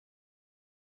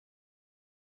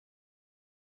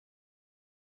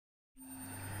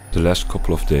The last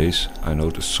couple of days I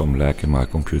noticed some lag in my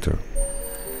computer.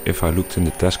 If I looked in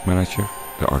the task manager,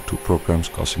 there are two programs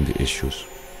causing the issues: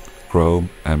 Chrome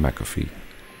and McAfee.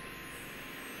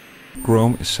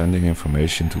 Chrome is sending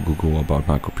information to Google about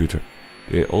my computer.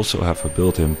 They also have a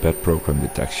built-in bad program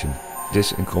detection.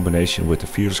 This in combination with the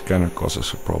virus scanner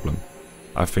causes a problem.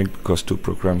 I think because two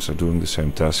programs are doing the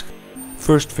same task.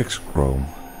 First fix Chrome.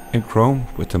 In Chrome,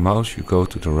 with the mouse you go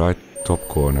to the right top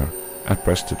corner and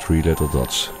press the three little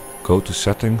dots. Go to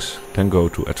Settings, then go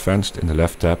to Advanced in the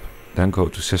left tab, then go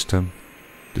to System.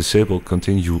 Disable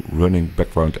Continue Running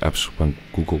Background Apps when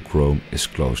Google Chrome is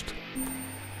closed.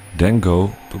 Then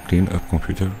go to Clean Up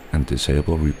Computer and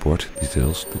disable Report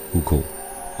Details to Google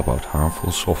about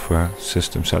harmful software,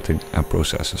 system settings and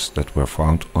processes that were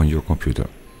found on your computer.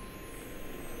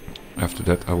 After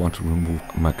that I want to remove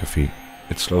McAfee.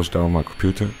 It slows down my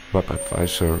computer.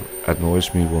 WebAdvisor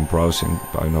annoys me when browsing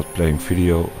by not playing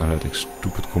video and letting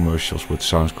stupid commercials with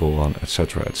sounds go on,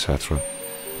 etc, etc.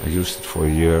 I used it for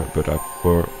a year, but I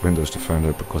prefer Windows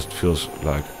Defender because it feels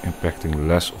like impacting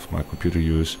less of my computer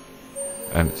use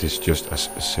and it is just as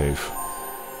safe.